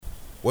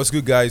What's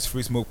good, guys?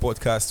 Free Smoke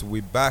Podcast.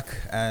 We're back,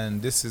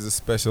 and this is a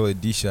special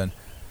edition.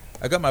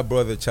 I got my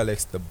brother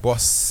Challex, the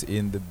boss,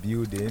 in the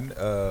building.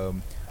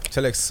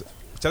 Challex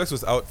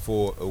was out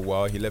for a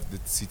while. He left the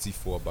city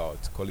for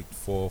about, call it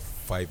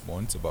 4-5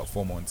 months, about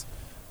 4 months.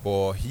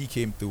 But he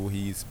came through.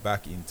 He's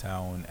back in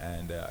town,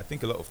 and I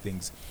think a lot of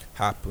things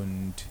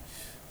happened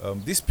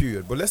this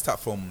period. But let's start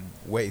from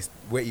where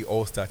it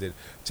all started.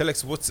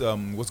 Challex, what's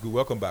good?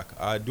 Welcome back.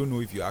 I don't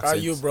know if you accent.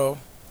 How you, bro?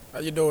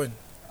 How you doing?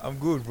 I'm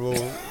good, bro.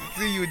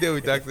 See you there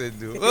with accent,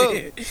 dude. You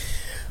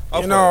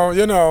know.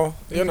 You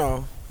don't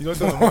know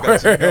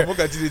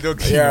Mokachi, they don't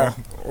kill. Yeah.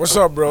 What's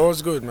up, bro?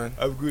 What's good, man?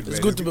 I'm good, man. It's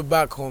good to be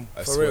back home.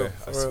 I For swear. real.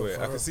 I For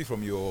can real. see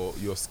from your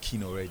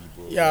skin already,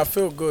 bro. Yeah, I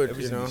feel good,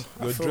 Everything you know.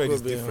 your I feel dread good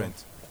is being different.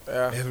 home.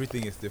 Yeah.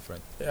 Everything is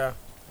different. Yeah.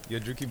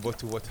 You're drinking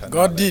bottled water.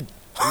 God now, did.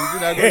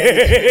 Like,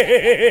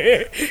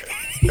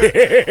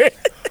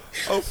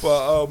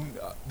 God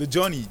the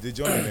journey,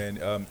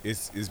 man.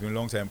 It's been a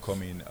long time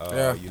coming.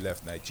 Yeah. You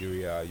left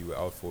Nigeria. You were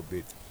out for a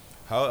bit.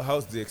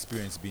 How's the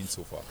experience been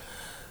so far?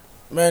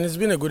 Man, it's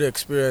been a good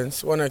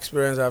experience. One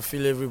experience I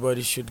feel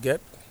everybody should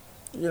get.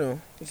 You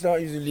know, it's not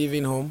easy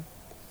leaving home,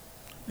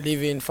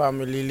 leaving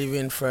family,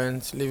 leaving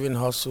friends, leaving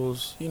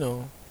hustles, you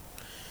know.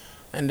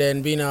 And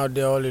then being out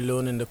there all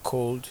alone in the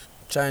cold,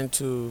 trying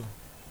to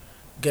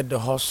get the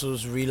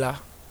hustles realer,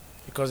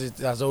 because it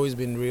has always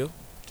been real,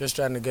 just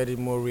trying to get it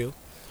more real.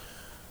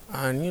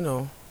 And, you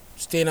know,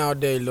 staying out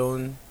there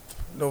alone,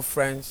 no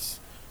friends,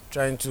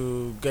 trying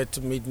to get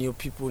to meet new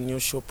people, new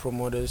show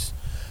promoters,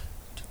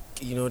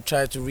 you know,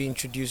 try to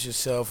reintroduce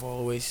yourself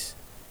always.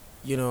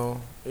 You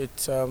know,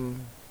 it's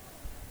an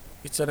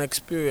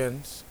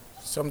experience.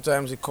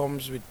 Sometimes it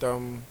comes with,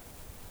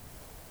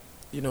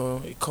 you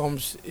know, it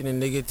comes in a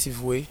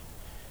negative way.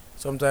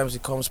 Sometimes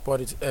it comes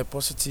positive.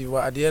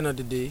 But at the end of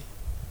the day,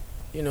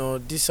 you know,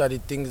 these are the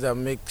things that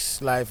makes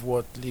life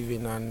worth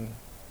living and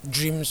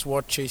dreams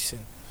worth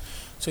chasing.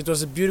 So it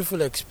was a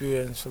beautiful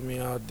experience for me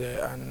out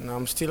there, and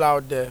I'm still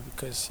out there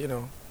because, you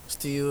know,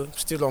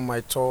 still on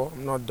my tour.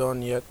 I'm not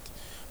done yet,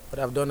 but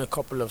I've done a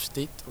couple of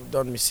states. I've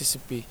done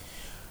Mississippi,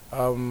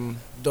 done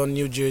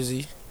New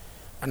Jersey,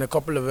 and a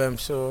couple of them.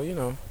 So, you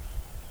know,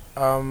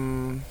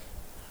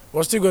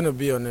 we're still going to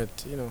be on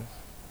it, you know.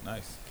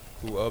 Nice.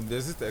 Cool.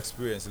 There's this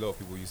experience a lot of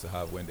people used to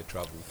have when they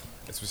travel,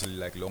 especially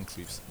like long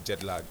trips,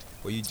 jet lagged.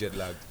 Were you jet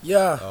lagged?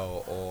 Yeah.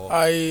 Or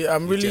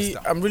I'm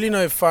really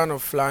not a fan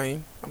of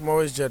flying. I'm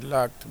always jet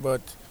lagged,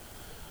 but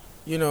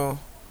you know,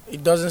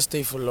 it doesn't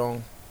stay for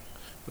long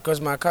because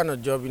my kind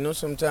of job, you know,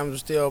 sometimes we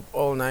stay up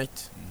all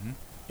night.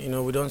 You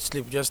know, we don't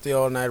sleep, just stay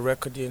all night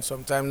recording.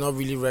 Sometimes not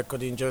really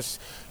recording,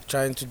 just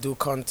trying to do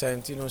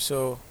content. You know,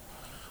 so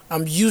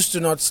I'm used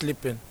to not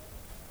sleeping.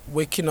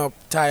 Waking up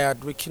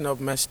tired, waking up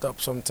messed up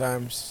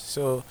sometimes.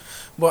 So,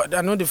 but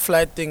I know the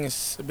flight thing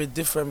is a bit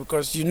different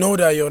because you know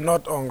that you're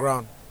not on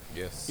ground.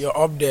 Yes. You're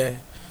up there.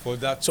 For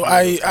that. So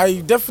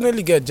I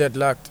definitely get jet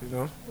lagged, you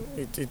know.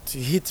 It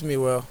hit me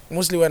well.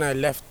 Mostly when I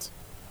left.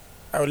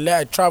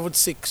 I traveled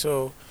sick,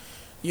 so,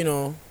 you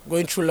know,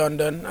 going through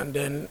London and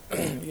then,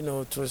 you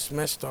know, it was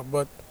messed up.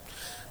 But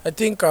I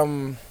think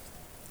I'm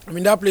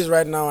in that place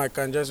right now. I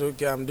can just,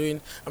 okay, I'm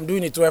doing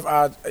a 12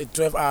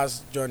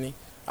 hours journey.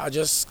 I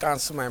just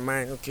cancel my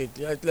mind. Okay,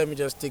 let me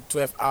just take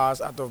 12 hours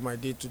out of my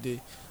day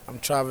today. I'm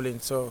traveling,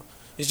 so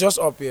it's just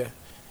up here.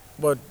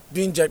 But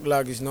being jet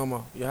lag is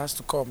normal. You have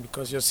to come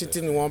because you're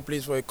sitting in one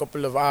place for a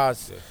couple of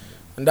hours, Definitely.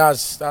 and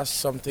that's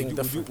something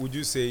different. Would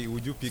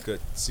you pick a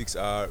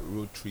 6-hour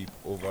road trip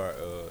over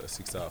a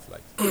 6-hour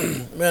flight?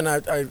 Man,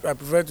 I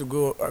prefer to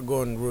go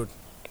on road.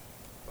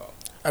 Wow.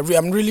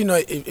 I'm really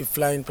not a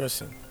flying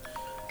person,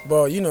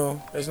 but you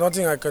know, there's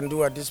nothing I can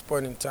do at this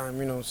point in time.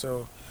 You know,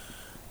 so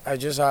I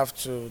just have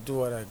to do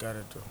what I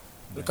gotta do.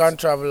 Nice. We can't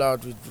travel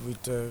out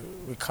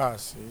with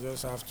cars. You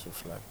just have to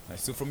fly.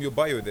 Nice. So from your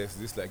bio, there's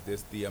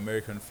the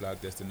American flag,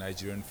 there's the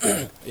Nigerian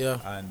flag, Yeah.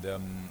 and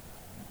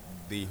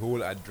the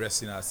whole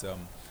addressing as an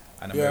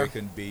Yeah.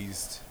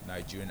 American-based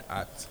Nigerian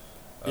act.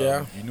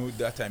 Yeah. You know,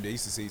 that time they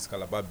used to say it's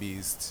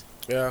Calabar-based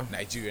Yeah.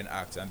 Nigerian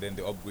act, and then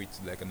they upgrade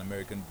to like an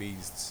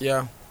American-based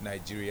Yeah.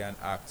 Nigerian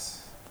act.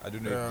 I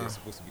don't know Yeah. if they're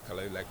supposed to be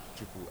colored like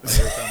triple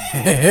American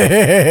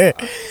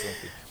act or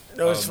something.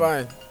 That was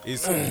fine.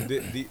 Is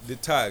the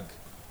tag?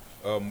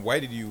 Why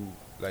did you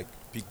like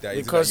pick that? Is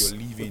it Because that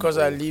you're leaving? because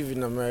I live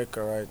in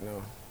America right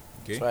now.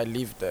 Okay. So I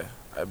live there.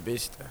 I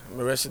based there. I'm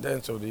a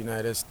resident of the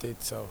United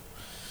States, so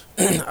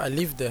I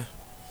live there.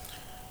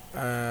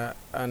 And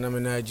I'm a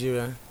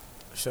Nigerian.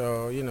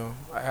 So, you know,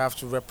 I have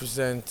to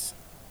represent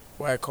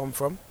where I come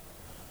from.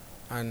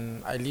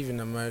 And I live in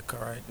America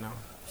right now.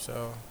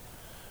 So,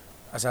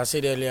 as I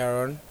said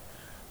earlier on,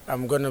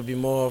 I'm going to be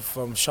more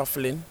of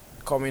shuffling,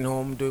 coming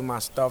home, doing my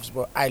stuffs,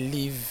 but I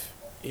live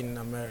in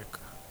America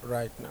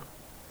right now.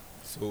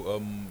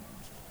 So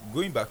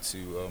going back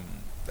to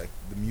like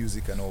the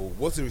music and all,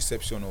 what's the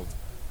reception of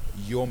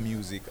your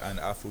music and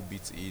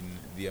Afrobeat in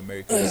the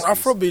American space?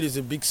 Afrobeat is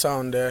a big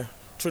sound there.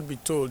 Truth be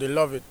told, they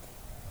love it.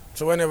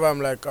 So whenever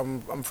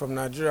I'm from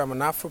Nigeria, I'm an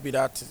Afrobeat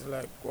artist,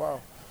 like, wow.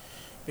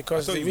 I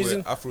because thought the you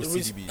reason, were Afro the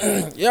reason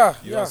CDB. yeah,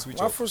 You don't yeah, switch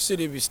up. Afro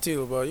City be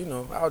still, but you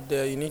know, out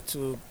there you need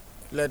to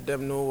let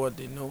them know what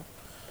they know.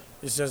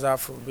 It's just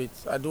Afrobeat.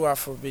 I do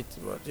Afrobeat,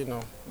 but you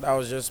know, that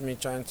was just me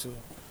trying to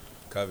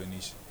Carve a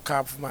niche.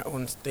 carve my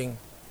own thing.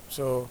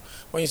 So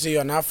when you say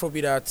you're an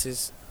Afrobeat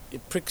artist,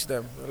 it pricks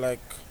them. Like,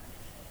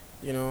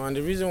 you know, and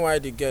the reason why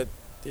they get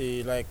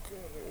the like,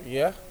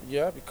 yeah,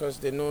 because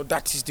they know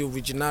that is the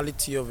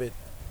originality of it.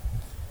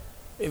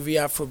 Every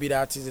Afrobeat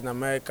artist in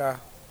America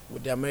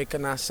with the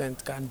American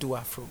accent can do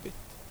Afrobeat.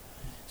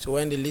 So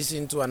when they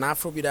listen to an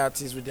Afrobeat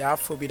artist with the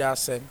Afrobeat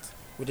accent,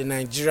 with the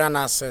Nigerian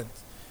accent,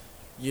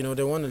 you know,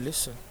 they want to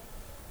listen.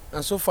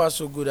 And so far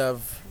so good.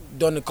 I've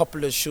done a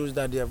couple of shows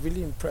that they are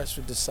really impressed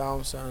with the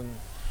sounds, and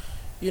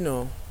you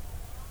know,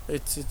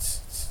 it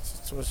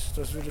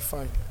was really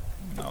fine.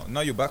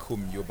 Now you're back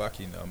home. You're back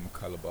in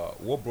Calabar.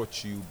 What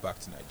brought you back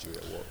to Nigeria?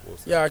 What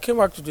was Yeah, I came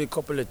back to do a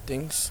couple of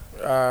things.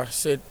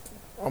 Said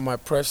on my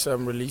press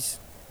release,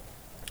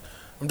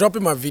 I'm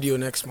dropping my video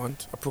next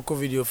month. A Proko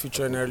video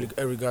featuring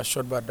Eriga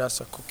shot by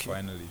Dasa Cookie.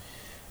 Finally.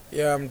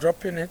 Yeah, I'm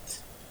dropping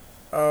it.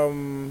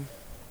 I'm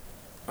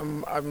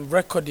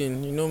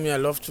recording. You know me, I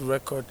love to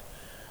record.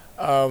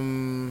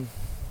 My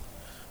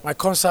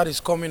concert is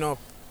coming up,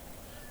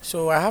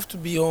 so I have to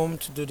be home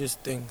to do these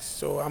things.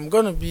 So I'm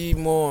gonna be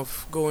more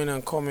of going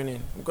and coming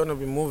in. I'm gonna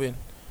be moving,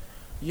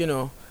 you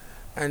know.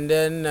 And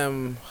then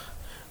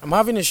I'm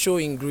having a show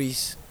in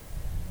Greece,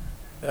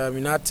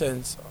 in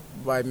Athens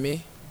by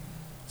May.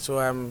 So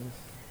I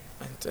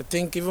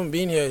think even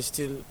being here is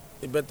still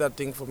a better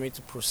thing for me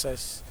to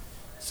process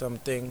some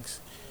things,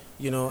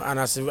 you know. And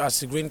as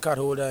a green card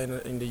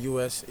holder in the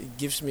US, it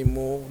gives me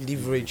more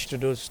leverage to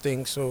those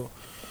things. So,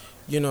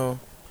 you know,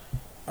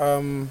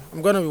 I'm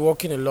gonna be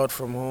working a lot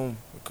from home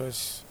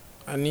because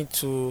I need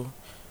to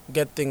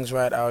get things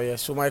right out here.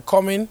 So my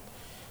coming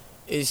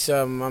is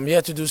I'm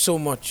here to do so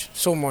much,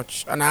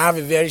 and I have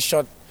a very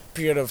short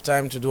period of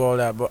time to do all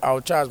that. But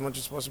I'll try as much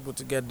as possible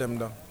to get them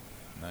done.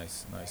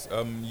 Nice.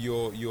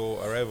 Your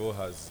arrival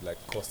has like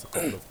caused a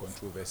couple of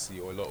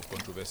controversy or a lot of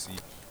controversy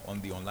on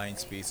the online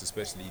space,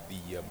 especially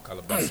the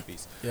Calabar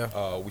space.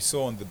 Yeah. We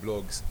saw on the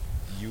blogs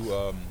you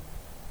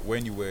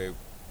when you were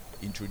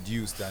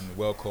introduced and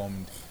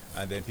welcomed,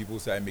 and then people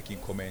started making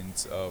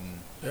comments.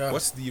 Yeah.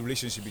 What's the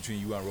relationship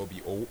between you and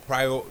Robbie? Or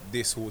prior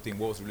this whole thing,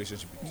 what was the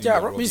relationship between you Yeah,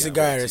 and Robbie's a and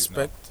guy what I it is now?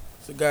 respect.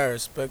 He's a guy I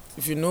respect.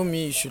 If you know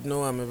me, you should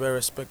know I'm a very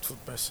respectful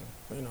person.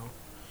 You know,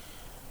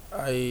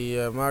 I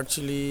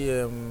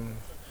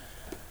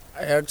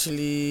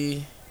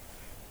actually,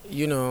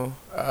 you know,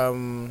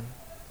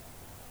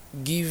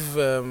 give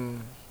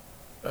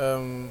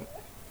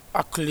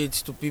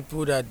accolades to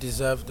people that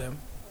deserve them.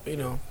 You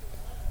know,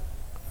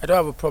 I don't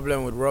have a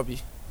problem with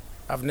Robbie.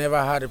 I've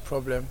never had a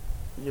problem.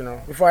 You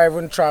know, before I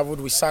even traveled,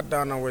 we sat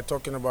down and we're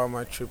talking about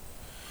my trip.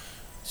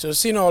 So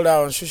seeing all that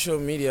on social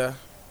media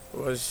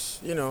was,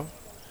 you know,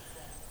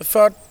 it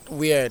felt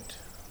weird.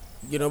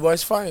 You know, but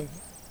it's fine.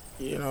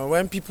 You know,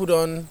 when people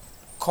don't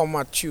come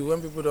at you,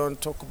 when people don't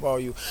talk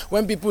about you,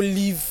 when people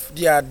leave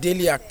their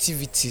daily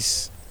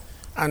activities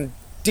and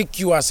take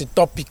you as a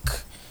topic,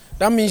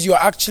 that means you're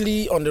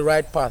actually on the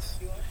right path.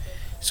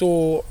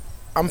 So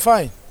I'm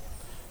fine.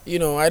 You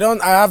know,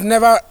 I've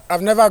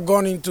never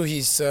gone into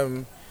his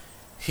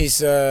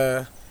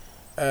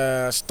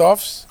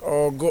stuffs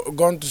or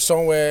gone to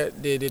somewhere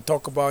they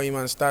talk about him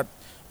and start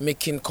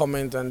making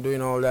comments and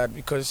doing all that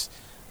because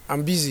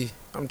I'm busy.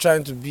 I'm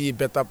trying to be a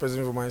better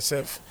person for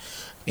myself.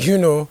 You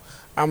know,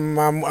 I'm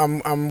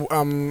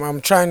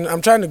trying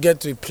to get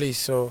to a place,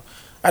 so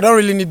I don't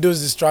really need those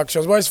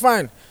distractions. But it's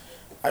fine.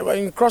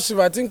 In CrossFit,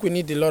 I think we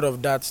need a lot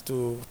of that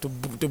to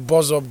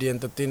buzz up the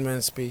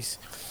entertainment space.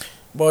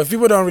 But if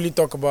people don't really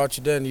talk about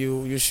you, then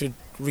you should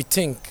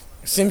rethink.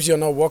 It seems you're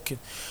not working.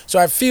 So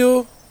I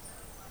feel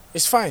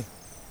it's fine.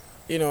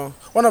 You know,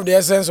 one of the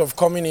essence of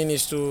coming in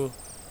is to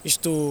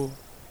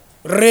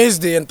raise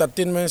the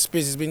entertainment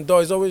space. It's been dull.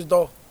 It's always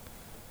dull.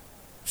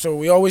 So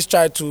we always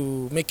try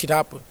to make it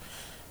happen.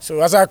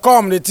 So as I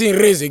come, the thing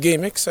raise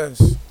again. Makes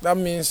sense. That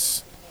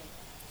means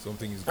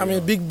Something is I'm going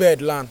in on. big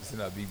bed land. It's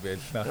in a big bed.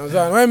 You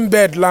understand? When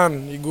bed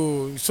land, you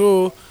go.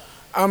 So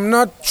I'm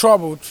not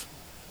troubled.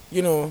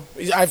 You know,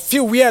 I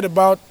feel weird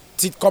about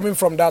it coming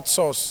from that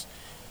source.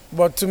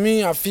 But to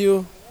me, I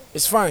feel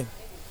it's fine.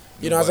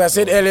 You know, as I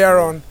said earlier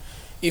on,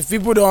 if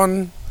people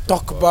don't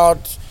talk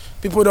about,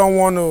 people don't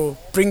want to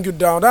bring you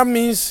down, that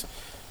means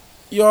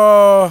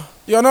you're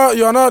not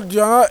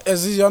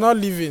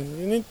living.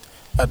 You need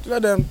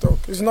let them talk.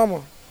 It's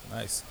normal.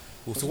 Nice.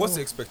 Well, so what's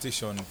the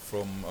expectation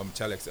from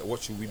Challex?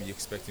 What should we be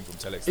expecting from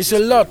Challex? It's a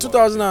lot.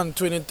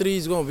 2023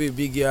 is going to be a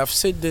big year. I've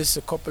said this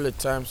a couple of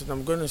times, and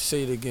I'm going to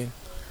say it again.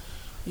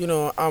 You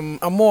know, I'm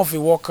more of a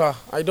worker.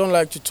 I don't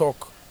like to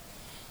talk.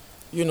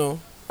 You know,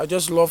 I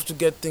just love to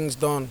get things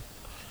done.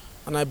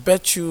 And I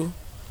bet you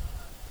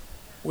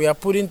we are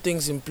putting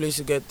things in place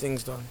to get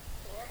things done.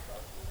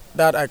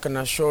 That I can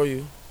assure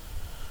you.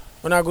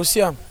 When I go see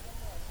him,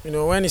 you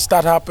know, when it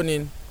starts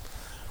happening,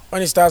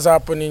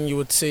 you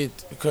would see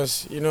it.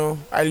 Because, you know,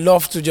 I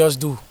love to just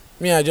do.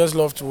 Me, I just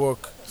love to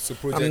work. So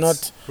I'm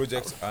not.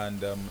 projects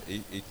and a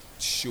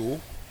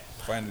show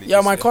finally. Yeah,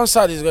 this my year.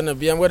 concert is gonna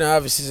be. I'm gonna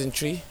have a season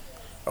 3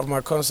 of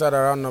my concert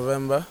around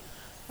November.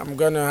 I'm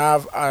gonna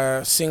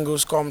have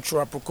singles come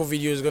through. Apropos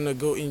video is gonna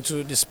go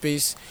into the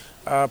space.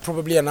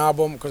 Probably an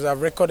album because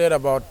I've recorded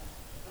about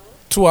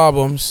 2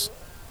 albums.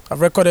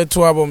 I've recorded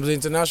 2 albums: the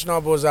International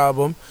Buzz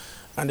album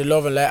and the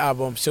Love and Light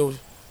album. So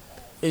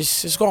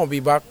it's gonna be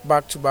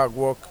back to back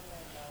work.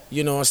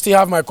 You know, I still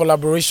have my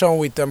collaboration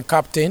with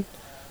Captain.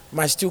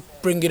 Might still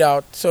bring it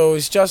out. So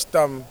it's just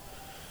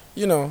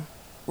you know,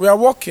 we are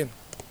working.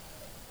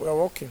 We are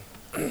working.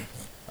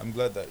 I'm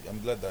glad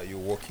that you're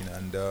working,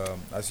 and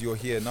as you're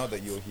here now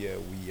that you're here,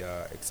 we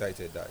are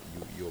excited that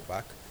you're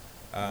back,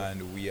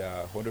 and we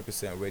are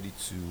 100% ready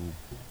to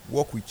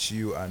work with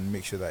you and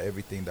make sure that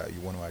everything that you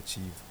want to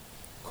achieve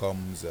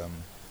comes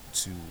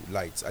to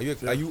light.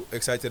 Are you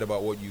excited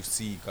about what you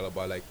see,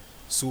 Calabar? Like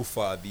so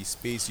far, the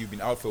space you've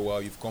been out for a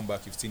while, you've come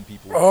back, you've seen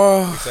people.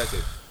 Oh,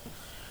 Excited.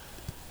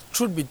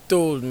 truth be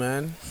told,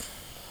 man,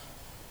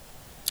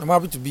 I'm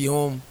happy to be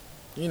home.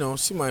 You know,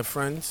 see my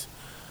friends,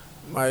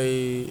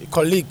 my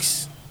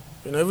colleagues.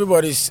 You know,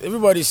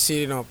 everybody's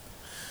sitting up.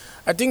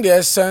 I think the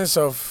essence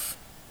of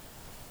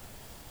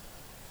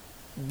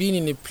being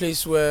in a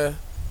place where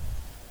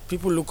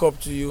people look up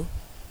to you,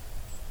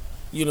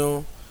 you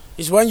know,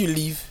 is when you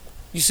leave,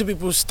 you see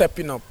people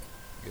stepping up.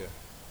 Yeah.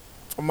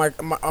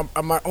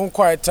 On my own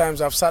quiet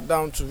times, I've sat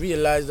down to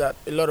realize that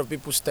a lot of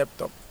people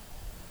stepped up.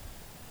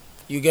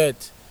 You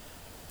get,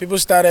 people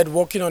started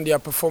working on their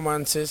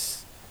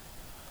performances.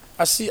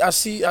 I see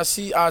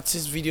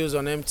artist videos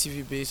on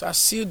MTV base. I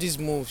see these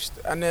moves,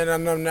 and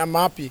then I'm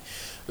happy.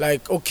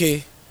 Like,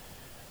 okay,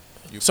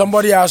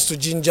 somebody has to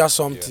ginger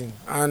something,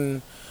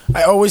 and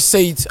I always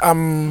say it.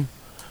 I'm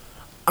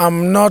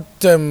not.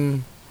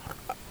 I'm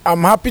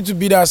happy to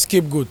be that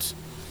scapegoat.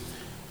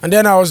 And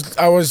then I was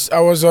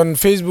on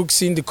Facebook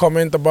seeing the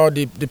comment about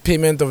the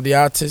payment of the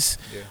artists.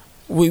 Yeah.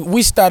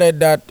 We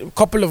started that. A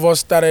couple of us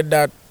started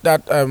that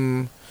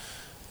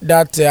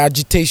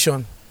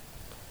agitation.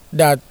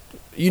 That,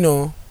 you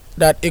know,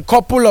 that a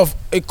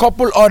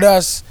couple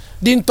others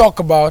didn't talk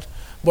about,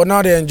 but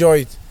now they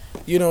enjoy it.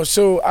 You know,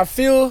 so I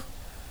feel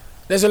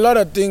there's a lot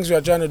of things we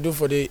are trying to do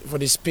for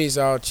the space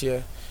out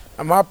here.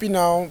 I'm happy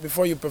now.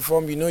 Before you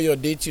perform, you know your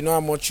date, you know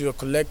how much you're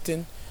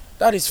collecting.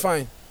 That is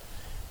fine.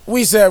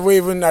 We say we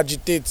even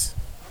agitate.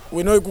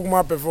 We know you cook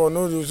my perform,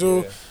 no.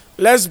 So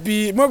let's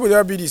be more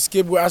good be the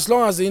scapegoat. As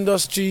long as the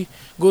industry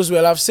goes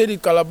well, I've said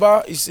it.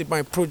 Calabar is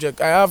my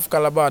project. I have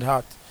Calabar at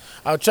heart.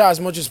 I'll try as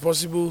much as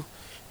possible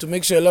to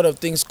make sure a lot of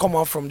things come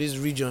out from this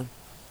region.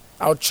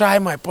 I'll try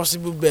my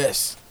possible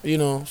best, you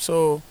know.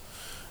 So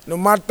no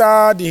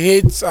matter the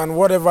hate and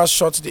whatever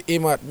shots they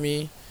aim at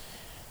me,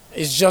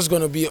 it's just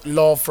gonna be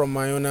love from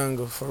my own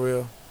angle, for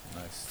real.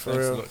 Nice. For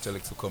Thanks real. a lot,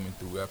 Challex, for coming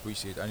through. We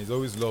appreciate it. And it's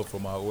always love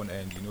from our own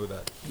end. You know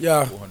that.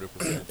 Yeah.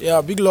 400%.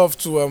 Yeah, big love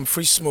to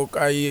Free Smoke.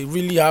 I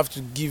really have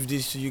to give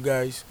this to you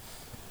guys.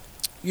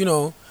 You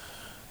know,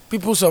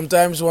 people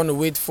sometimes want to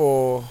wait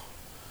to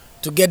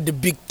get the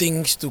big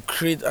things to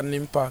create an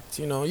impact.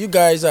 You know, you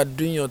guys are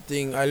doing your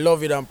thing. I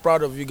love it. I'm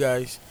proud of you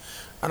guys.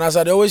 And as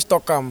I always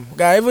talk,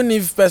 guy, even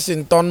if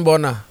person turn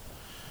burner,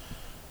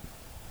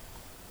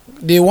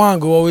 day one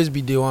go always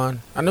be day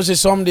one. I know say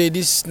someday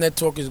this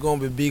network is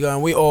gonna be bigger,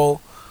 and we go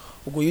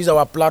use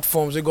our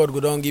platforms we God go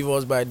don't give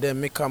us by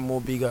them, make them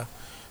more bigger.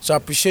 So I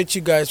appreciate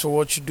you guys for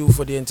what you do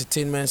for the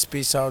entertainment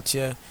space out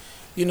here.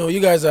 You know, you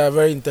guys are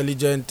very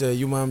intelligent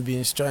human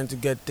beings trying to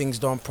get things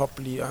done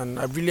properly, and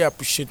I really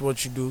appreciate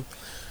what you do.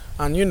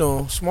 And you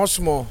know,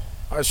 small,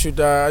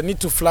 I need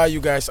to fly you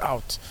guys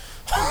out.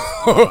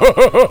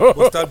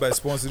 We'll start by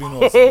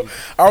sponsoring us.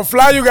 I'll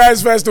fly you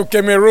guys first to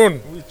Cameroon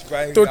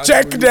to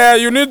check there.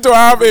 You need to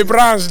have a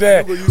branch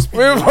there. We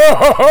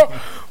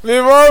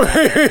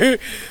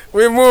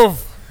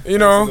move. You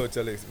know. Thanks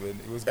a lot, Challex, man.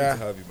 It was good to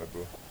have you, my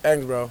bro.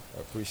 Thanks, bro.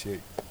 I appreciate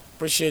it.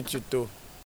 Appreciate you too.